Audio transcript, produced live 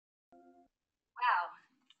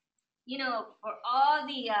for all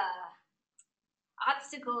the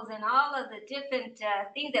obstacles and all of the different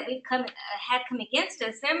things that we've had come against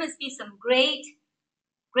us, there must be some great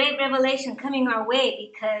revelation coming our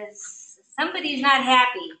way because somebody's not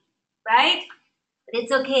happy, right? But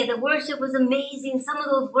it's okay. The worship was amazing. Some of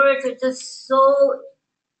those words are just so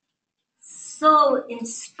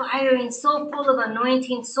inspiring, so full of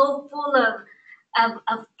anointing, so full of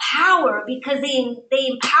power because they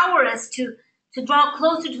empower us to draw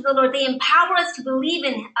closer to the Lord. They empower us to believe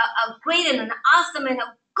in a great and an awesome and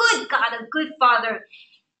a good God, a good Father.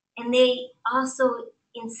 And they also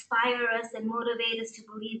inspire us and motivate us to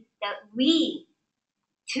believe that we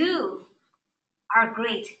too are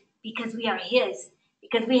great because we are His,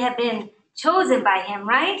 because we have been chosen by Him,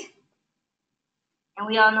 right? And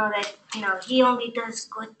we all know that, He only does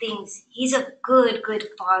good things. He's a good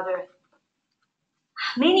Father.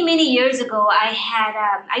 Many years ago,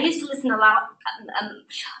 I used to listen a lot.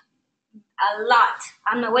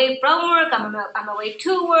 On my way from work, on my way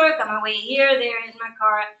to work, on my way here, there in my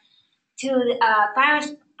car, to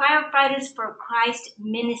Firefighters for Christ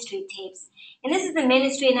ministry tapes. And this is the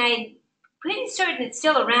ministry, and I'm pretty certain it's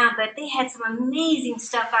still around, but they had some amazing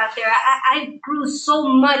stuff out there. I grew so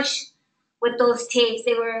much with those tapes.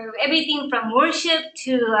 They were everything from worship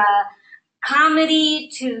to comedy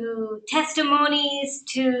to testimonies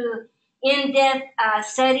to in-depth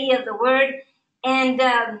study of the Word. And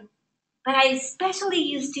but I especially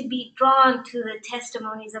used to be drawn to the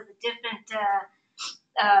testimonies of the different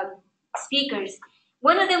speakers.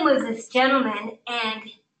 One of them was this gentleman,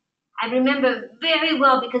 and I remember very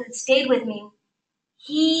well because it stayed with me.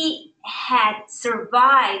 He had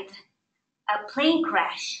survived a plane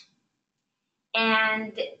crash,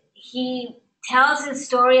 and he tells his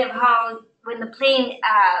story of how when the plane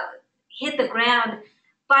hit the ground,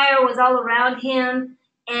 fire was all around him,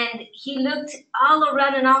 and he looked all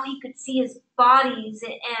around, and all he could see is bodies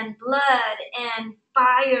and blood and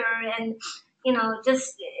fire, and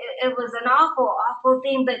just it was an awful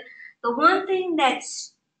thing. But the one thing that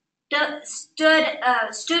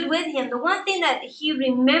stood with him, the one thing that he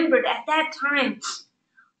remembered at that time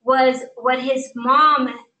was what his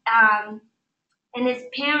mom and his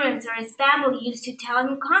parents or his family used to tell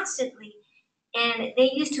him constantly. And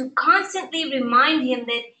they used to constantly remind him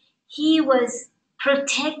that he was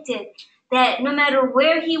protected, that no matter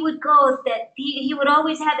where he would go, that he would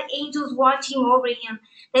always have angels watching over him,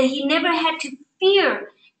 that he never had to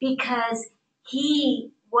fear because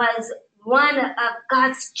he was one of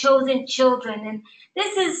God's chosen children. And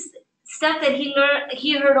this is stuff that he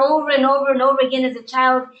heard over and over and over again as a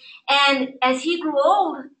child. And as he grew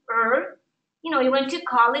older, he went to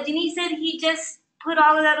college, and he said he just put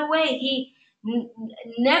all of that away. He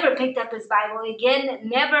never picked up his Bible again,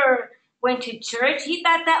 never went to church. He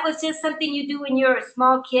thought that was just something you do when you're a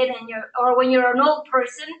small kid or when you're an old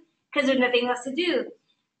person because there's nothing else to do.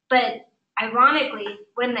 But ironically,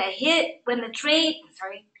 when the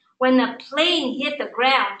plane hit the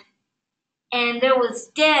ground and there was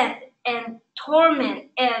death and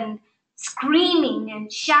torment and screaming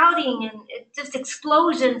and shouting and just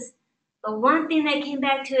explosions, the one thing that came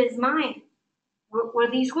back to his mind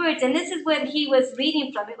were these words. And this is what he was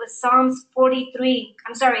reading from. It was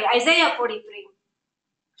Isaiah 43.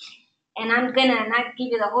 And I'm going to not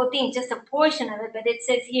give you the whole thing, just a portion of it, but it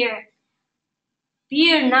says here,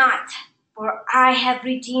 "Fear not, for I have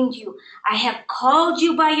redeemed you. I have called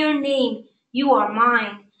you by your name. You are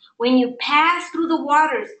mine. When you pass through the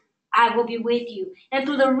waters, I will be with you. And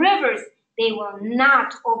through the rivers, they will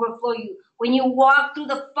not overflow you. When you walk through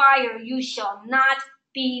the fire, you shall not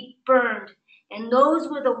be burned." And those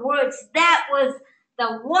were the words. That was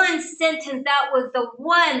the one sentence. That was the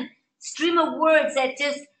one stream of words that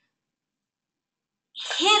just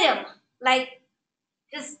hit him, like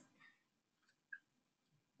just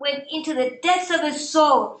went into the depths of his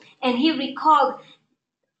soul. And he recalled,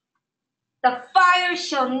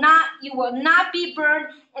 you will not be burned,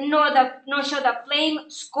 and nor shall the flame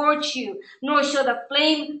scorch you, nor shall the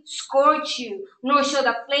flame scorch you, nor shall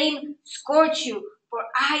the flame scorch you. For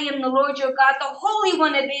I am the Lord your God, the Holy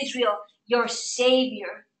One of Israel, your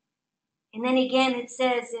Savior. And then again it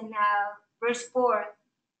says in verse 4,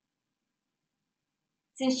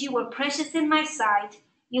 "Since you were precious in my sight,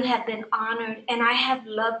 you have been honored, and I have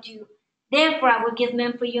loved you. Therefore I will give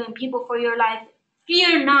men for you and people for your life.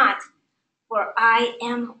 Fear not, for I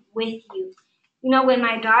am with you." When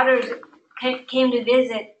my daughters came to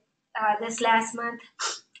visit this last month,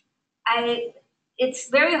 it's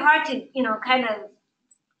very hard to, kind of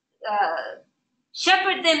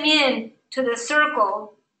shepherd them in to the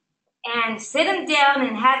circle and sit them down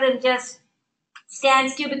and have them just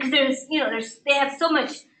stand still because they have so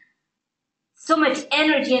much so much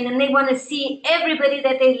energy, and then they want to see everybody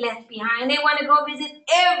that they left behind. They want to go visit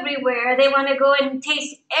everywhere. They want to go and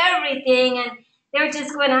taste everything, and they're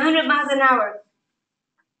just going 100 miles an hour.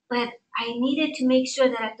 But I needed to make sure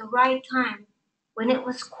that at the right time, when it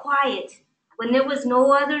was quiet, when there was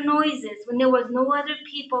no other noises, when there was no other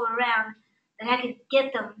people around, that I could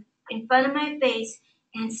get them in front of my face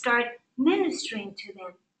and start ministering to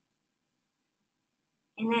them.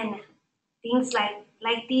 And then things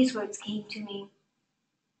like these words came to me.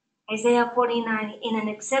 Isaiah 49, in an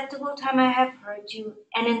acceptable time I have heard you,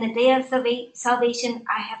 and in the day of salvation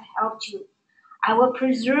I have helped you. I will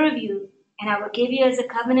preserve you, and I will give you as a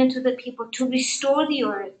covenant to the people to restore the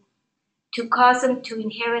earth, to cause them to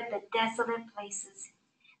inherit the desolate places,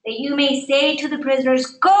 that you may say to the prisoners,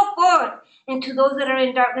 go forth, and to those that are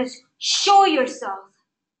in darkness, show yourselves.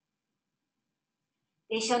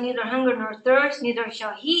 They shall neither hunger nor thirst, neither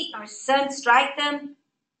shall heat nor sun strike them.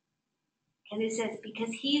 And it says,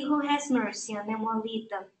 because he who has mercy on them will lead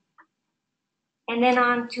them. And then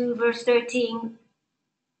on to verse 13.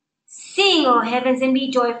 Sing, O heavens, and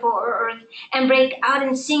be joyful, O earth, and break out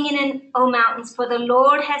in singing, O mountains, for the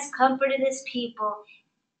Lord has comforted his people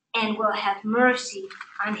and will have mercy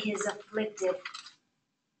on his afflicted.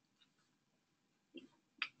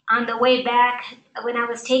 On the way back, when I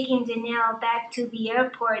was taking Janelle back to the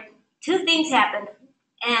airport, two things happened.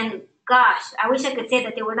 And gosh, I wish I could say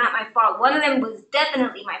that they were not my fault. One of them was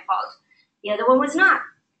definitely my fault. The other one was not.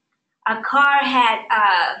 A car had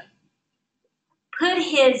put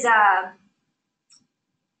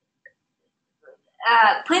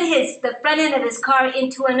the front end of his car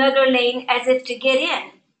into another lane as if to get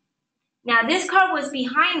in. Now this car was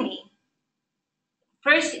behind me.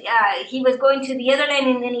 First, he was going to the other lane,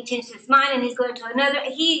 and then he changed his mind, and he's going to another.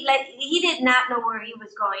 He did not know where he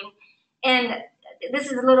was going, and this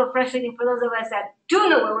is a little frustrating for those of us that do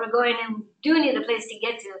know where we're going and do need a place to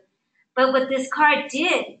get to. But what this car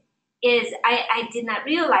did is, I did not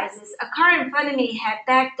realize this. A car in front of me had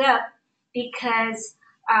backed up because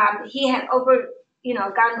he had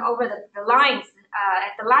gotten over the lines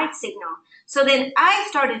at the light signal. So then I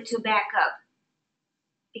started to back up,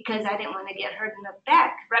 because I didn't want to get hurt in the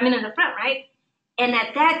back. I mean, in the front, right? And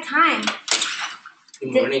at that time...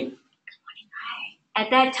 Good morning. At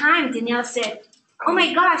that time, Danielle said, oh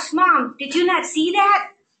my gosh, Mom, did you not see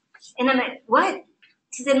that? And I'm like, what?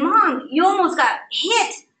 She said, Mom, you almost got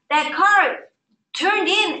hit. That car turned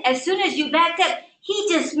in as soon as you backed up. He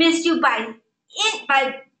just missed you by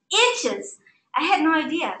inches. I had no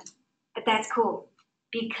idea. But that's cool,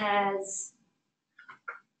 because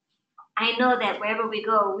I know that wherever we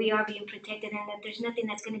go, we are being protected, and that there's nothing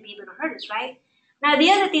that's going to be able to hurt us, right? Now,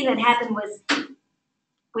 the other thing that happened was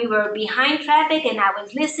we were behind traffic, and I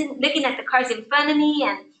was looking at the cars in front of me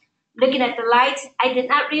and looking at the lights. I did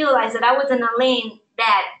not realize that I was in a lane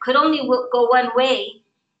that could only go one way,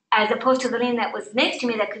 as opposed to the lane that was next to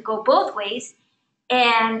me that could go both ways.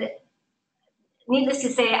 And needless to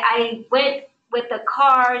say, I went with the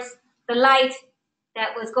cars, the light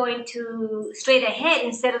that was going to straight ahead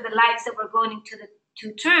instead of the lights that were going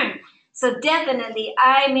to turn. So definitely,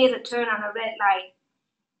 I made a turn on a red light,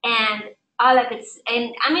 and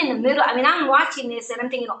and I'm in the middle. I mean, I'm watching this, and I'm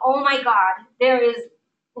thinking, oh my God, there is,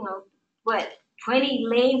 20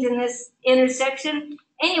 lanes in this intersection.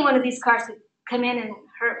 Any one of these cars could come in and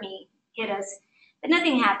hurt me, hit us, but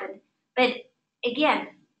nothing happened. But again,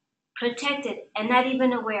 protected and not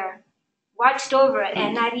even aware, watched over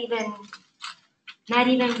and not even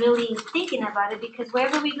really thinking about it, because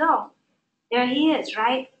wherever we go, there he is,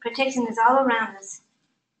 right? Protection is all around us.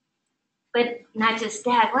 But not just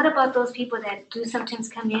that. What about those people that do sometimes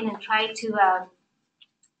come in and try to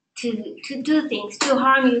do things, to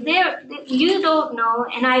harm you? You don't know,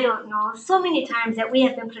 and I don't know. So many times that we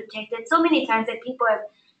have been protected. So many times that people have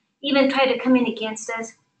even tried to come in against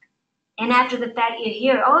us. And after the fact, you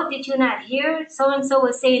hear, oh, did you not hear? So-and-so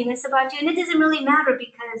was saying this about you. And it doesn't really matter,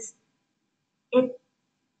 because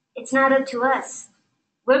it's not up to us.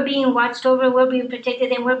 We're being watched over, we're being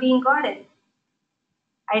protected, and we're being guarded.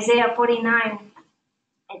 Isaiah 49,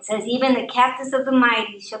 it says, even the captives of the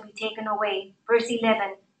mighty shall be taken away. Verse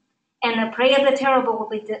 11, and the prey of the terrible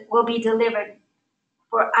will be delivered.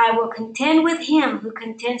 For I will contend with him who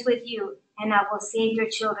contends with you, and I will save your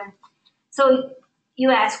children. So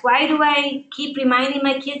you ask, why do I keep reminding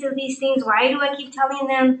my kids of these things? Why do I keep telling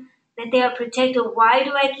them that they are protected? Why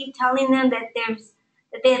do I keep telling them that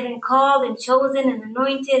they have been called and chosen and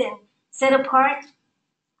anointed and set apart?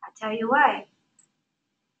 I'll tell you why.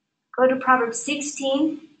 Go to Proverbs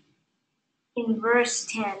 16 in verse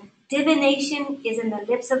 10. Divination is in the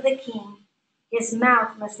lips of the king. His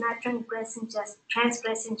mouth must not transgress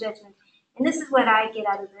in judgment. And this is what I get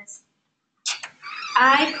out of this.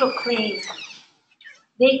 I proclaim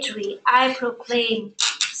victory. I proclaim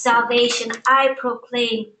salvation. I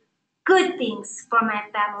proclaim good things for my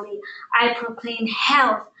family. I proclaim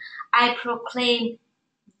health. I proclaim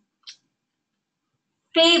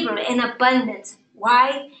favor and abundance.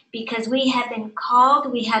 Why? Because we have been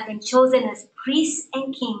called, we have been chosen as priests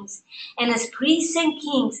and kings. And as priests and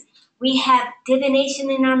kings, we have divination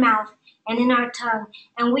in our mouth and in our tongue.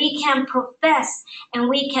 And we can profess and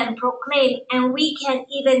we can proclaim and we can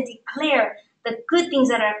even declare the good things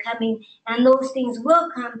that are coming. And those things will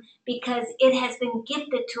come because it has been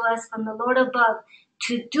gifted to us from the Lord above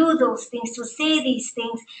to do those things, to say these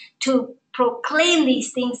things, to proclaim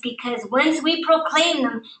these things, because once we proclaim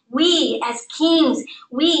them, we as kings,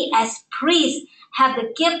 we as priests have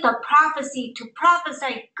the gift of prophecy to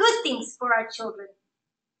prophesy good things for our children.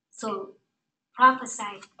 So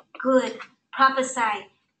prophesy good, prophesy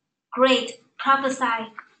great,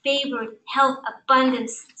 prophesy favored, health,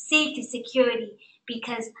 abundance, safety, security,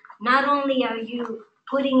 because not only are you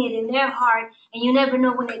putting it in their heart, and you never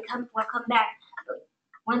know when they will come back, but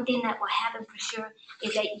one thing that will happen for sure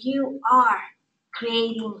is that you are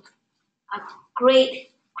creating a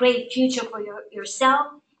great, great future for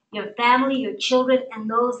yourself, your family, your children, and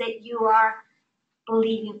those that you are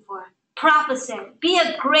believing for. Prophesy. Be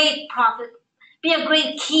a great prophet. Be a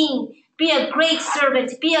great king. Be a great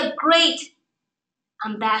servant. Be a great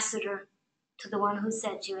ambassador to the one who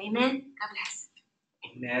sent you. Amen? God bless.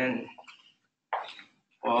 Amen.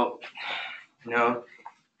 Well,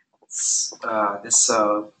 this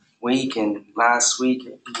week and last week,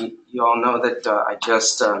 you all know that I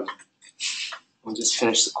just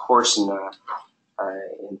finished the course in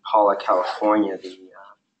Paula, California, the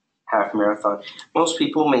half marathon. Most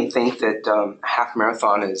people may think that a half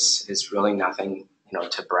marathon is really nothing,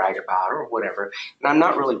 to brag about or whatever. And I'm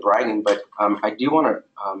not really bragging, but I do want to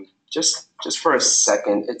just for a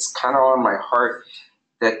second. It's kind of on my heart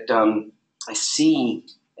that I see,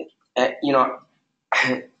 the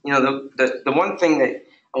one thing that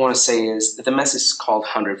I want to say is that the message is called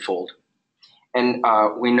hundredfold. And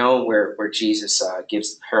we know where Jesus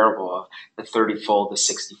gives the parable of the 30-fold, the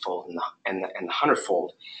 60-fold, and the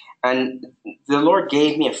hundredfold. And the Lord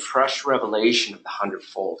gave me a fresh revelation of the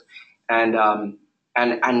hundredfold. And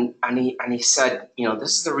he said,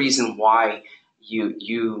 this is the reason why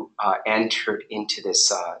you entered into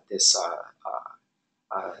this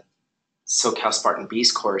SoCal Spartan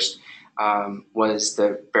Beast course. Was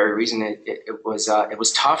the very reason it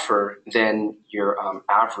was tougher than your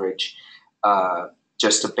average,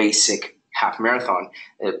 just a basic half marathon.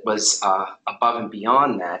 It was above and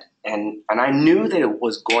beyond that, and I knew that it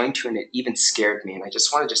was going to, and it even scared me. And I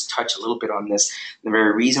just want to touch a little bit on this. The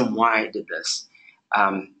very reason why I did this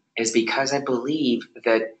is because I believe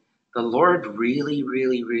that the Lord really,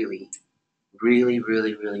 really, really, really,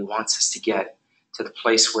 really, really wants us to get to the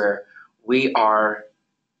place where we are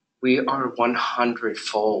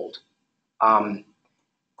 100-fold.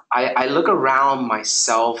 I look around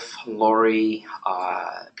myself, Lori,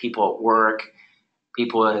 people at work,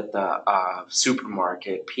 people at the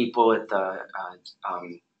supermarket, people at the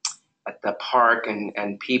park,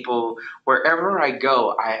 and people wherever I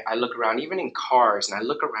go. I look around, even in cars, and I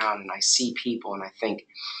look around and I see people, and I think,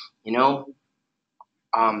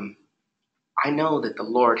 I know that the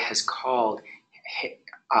Lord has called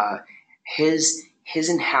his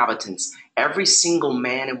inhabitants, every single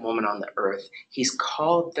man and woman on the earth. He's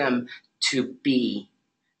called them to be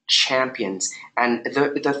champions. And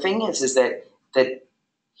the thing is that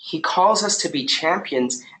he calls us to be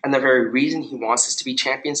champions, and the very reason he wants us to be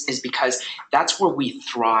champions is because that's where we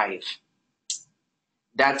thrive.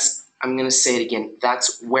 I'm going to say it again,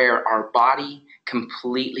 that's where our body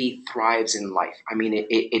completely thrives in life. I mean,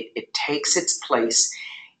 it takes its place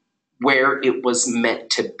where it was meant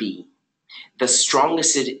to be. The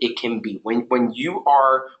strongest it can be. When your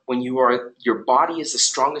body is the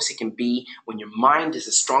strongest it can be, when your mind is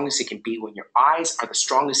the strongest it can be, when your eyes are the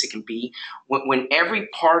strongest it can be, when every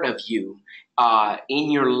part of you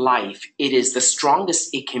in your life, it is the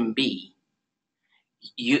strongest it can be,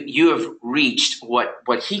 you have reached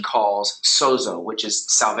what he calls sozo, which is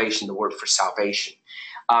salvation, the word for salvation.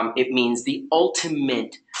 It means the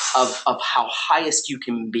ultimate of how highest you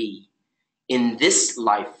can be in this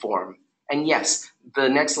life form. And yes, the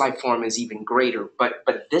next life form is even greater, but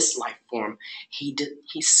this life form, he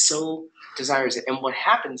so desires it. And what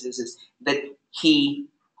happens is that he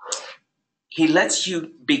lets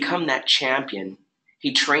you become that champion.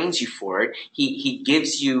 He trains you for it. He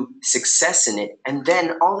gives you success in it. And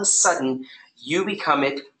then all of a sudden you become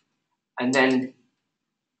it. And then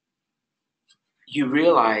you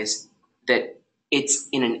realize that it's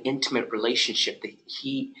in an intimate relationship that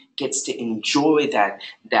he gets to enjoy that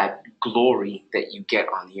glory that you get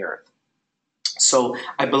on the earth. So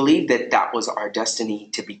I believe that was our destiny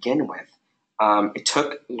to begin with. It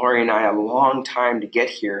took Lori and I a long time to get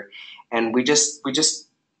here, and we're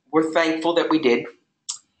thankful that we did,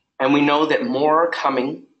 and we know that more are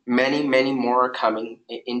coming. Many, many more are coming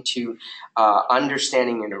into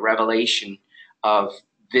understanding and a revelation of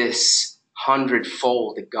this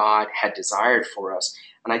hundredfold that God had desired for us.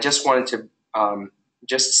 And I just wanted to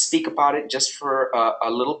just speak about it just for a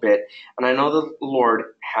little bit. And I know the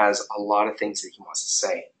Lord has a lot of things that he wants to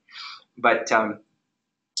say. But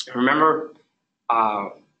remember,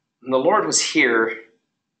 when the Lord was here,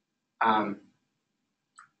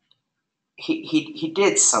 he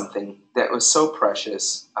did something that was so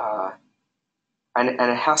precious, and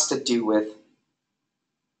it has to do with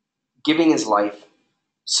giving his life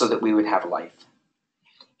so that we would have life.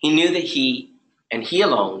 He knew that he and he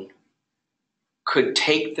alone could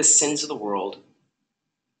take the sins of the world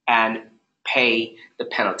and pay the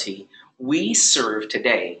penalty. We serve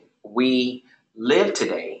today, we live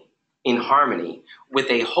today in harmony with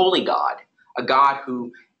a holy God, a God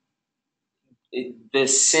who the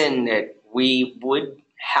sin that we would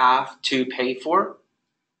have to pay for,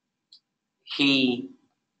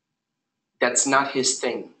 that's not his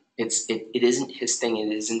thing. It isn't his thing.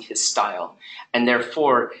 It isn't his style. And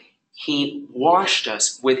therefore, he washed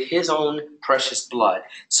us with his own precious blood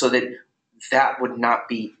so that would not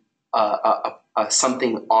be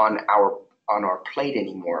something on our plate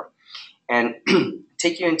anymore. And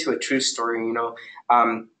take you into a true story. Me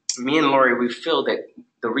and Lori, we feel that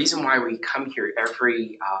the reason why we come here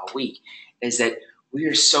every week is that we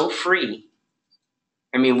are so free.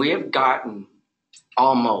 I mean, we have gotten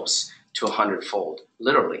almost to 100-fold,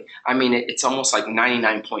 literally. I mean, it's almost like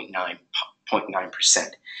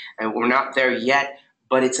 99.9%, and we're not there yet.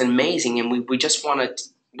 But it's amazing, and we just want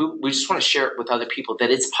to share it with other people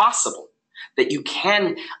that it's possible, that you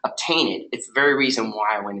can obtain it. It's the very reason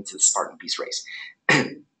why I went into the Spartan Beast race,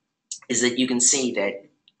 is that you can see that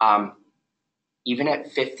even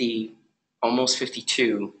at 50, almost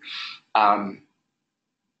 52,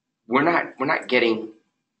 we're not getting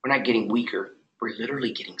weaker. We're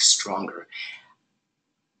literally getting stronger.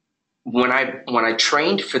 When I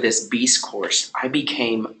trained for this beast course, I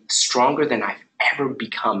became stronger than I've ever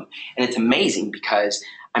become. And it's amazing because,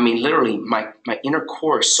 I mean, literally my inner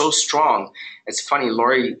core is so strong. It's funny,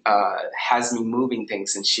 Lori has me moving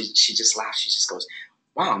things, and she just laughs. She just goes,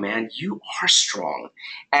 wow, man, you are strong.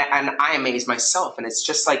 And I amaze myself. And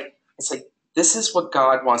it's like this is what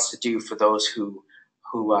God wants to do for those who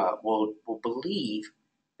will believe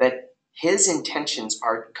that his intentions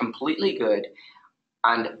are completely good,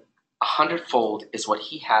 and 100-fold is what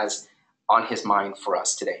he has on his mind for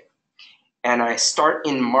us today. And I start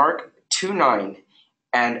in Mark 2:9,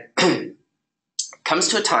 and comes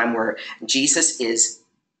to a time where Jesus is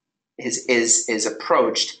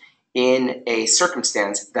approached in a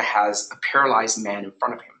circumstance that has a paralyzed man in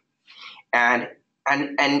front of him, and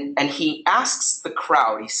he asks the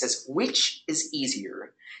crowd. He says, "Which is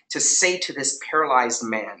easier, to say to this paralyzed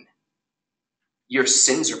man, 'Your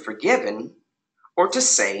sins are forgiven,' or to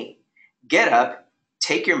say, 'Get up,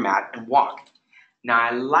 take your mat, and walk'?" Now,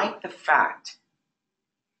 I like the fact.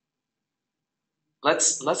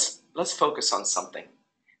 Let's focus on something.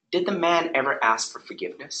 Did the man ever ask for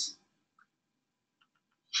forgiveness?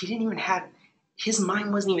 He didn't even have. His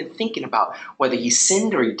mind wasn't even thinking about whether he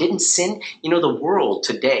sinned or he didn't sin. The world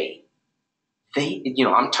today.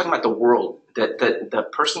 I'm talking about the world, the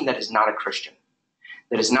person that is not a Christian,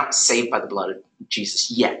 that is not saved by the blood of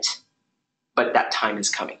Jesus yet. But that time is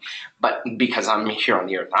coming. But because I'm here on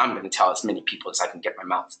the earth, I'm going to tell as many people as I can get my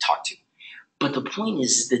mouth to talk to. But the point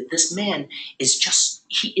is that this man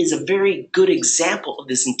he is a very good example of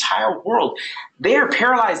this entire world. They are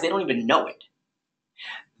paralyzed. They don't even know it.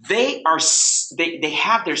 They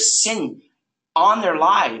have their sin on their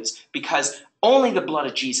lives because only the blood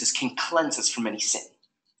of Jesus can cleanse us from any sin.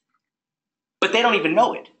 But they don't even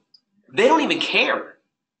know it. They don't even care.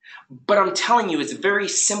 But I'm telling you, it's very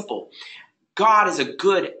simple. God is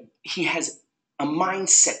he has a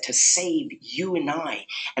mindset to save you and I.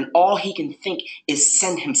 And all he can think is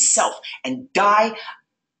send himself and die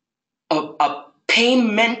a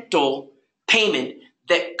payment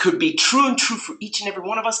that could be true and true for each and every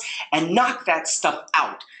one of us, and knock that stuff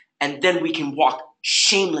out. And then we can walk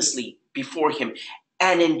shamelessly before him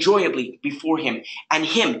and enjoyably before him, and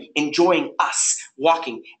him enjoying us,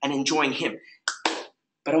 walking and enjoying him.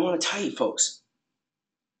 But I want to tell you, folks,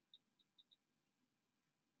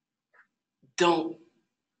 don't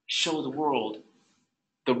show the world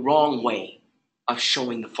the wrong way of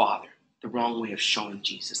showing the Father, the wrong way of showing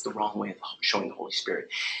Jesus, the wrong way of showing the Holy Spirit.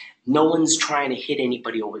 No one's trying to hit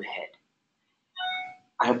anybody over the head.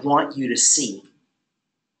 I want you to see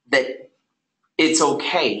that it's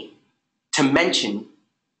okay to mention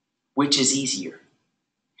which is easier.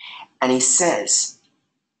 And he says,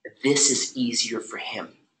 this is easier for him,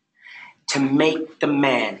 to make the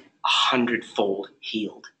man 100-fold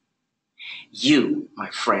healed. You, my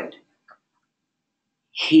friend,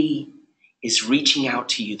 he is reaching out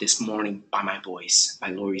to you this morning by my voice, by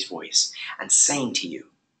Lori's voice, and saying to you,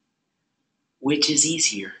 which is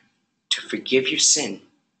easier, to forgive your sin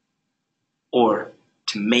or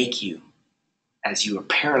to make you, as you are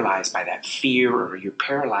paralyzed by that fear, or you're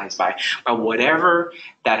paralyzed by whatever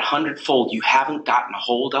that 100-fold you haven't gotten a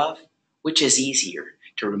hold of, which is easier,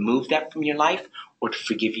 to remove that from your life or to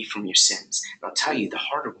forgive you from your sins? And I'll tell you, the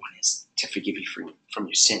harder one is to forgive you from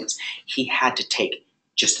your sins. He had to take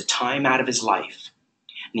just the time out of his life,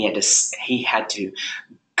 and he had to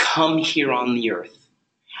come here on the earth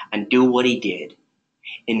and do what he did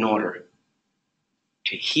in order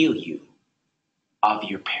to heal you of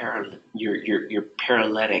your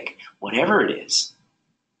paralytic, whatever it is.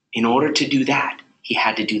 In order to do that, he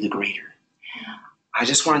had to do the greater. I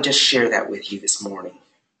just want to just share that with you this morning.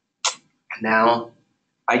 And now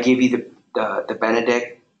I give you the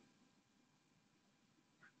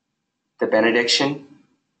benediction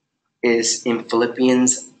is in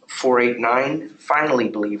Philippians 4:8-9. Finally,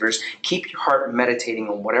 believers, keep your heart meditating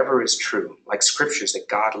on whatever is true, like scriptures that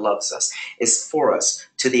God loves us, is for us,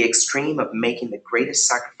 to the extreme of making the greatest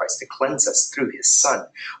sacrifice to cleanse us through his Son.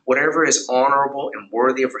 Whatever is honorable and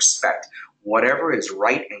worthy of respect, whatever is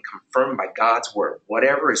right and confirmed by God's word,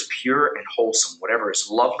 whatever is pure and wholesome, whatever is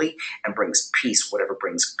lovely and brings peace, whatever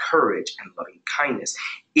brings courage and loving kindness,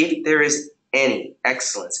 if there is any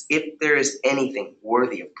excellence, if there is anything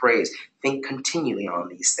worthy of praise, think continually on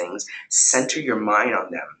these things, center your mind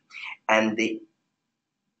on them, and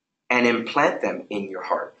implant them in your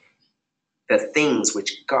heart. The things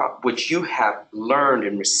which you have learned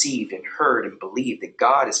and received and heard and believed, that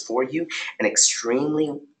God is for you and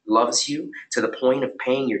extremely loves you to the point of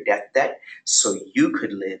paying your debt, so you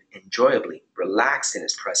could live enjoyably, relaxed in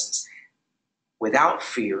his presence, without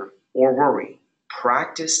fear or worry.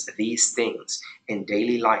 Practice these things in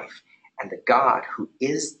daily life, and the God who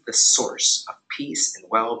is the source of peace and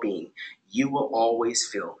well-being, you will always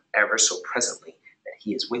feel ever so presently that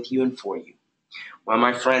he is with you and for you. Well,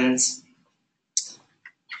 my friends,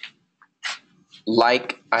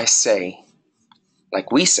 like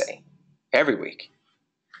we say every week,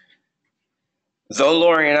 though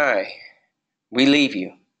Lori and I, we leave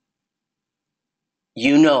you,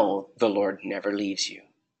 you know the Lord never leaves you.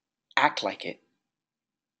 Act like it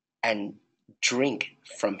and drink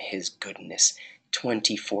from his goodness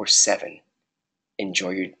 24/7.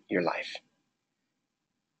 Enjoy your life.